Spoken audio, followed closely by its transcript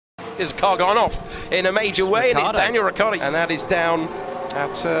There's a car gone off in a major way, Ricciardo. and it's Daniel Ricciardo. And that is down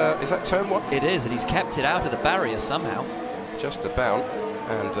at, is that turn one? It is, and he's kept it out of the barrier somehow. Just about,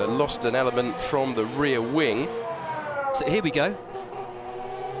 and lost an element from the rear wing. So here we go.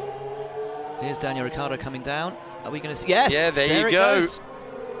 Here's Daniel Ricciardo coming down. Are we going to see? Yes! Yeah, there you go. goes.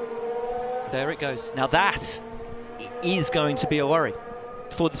 There it goes. Now that is going to be a worry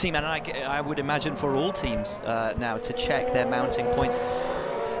for the team, and I would imagine for all teams now to check their mounting points.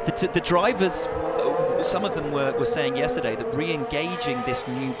 The drivers, some of them were saying yesterday that re-engaging this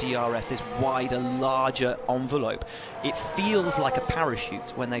new DRS, this wider, larger envelope, it feels like a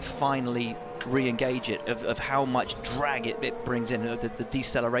parachute when they finally re-engage it, of how much drag it brings in, the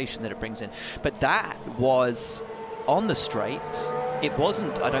deceleration that it brings in. But that was on the straight. It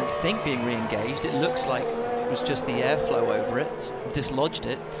wasn't, I don't think, being re-engaged. It looks like it was just the airflow over it, dislodged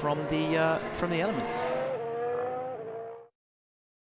it from the elements.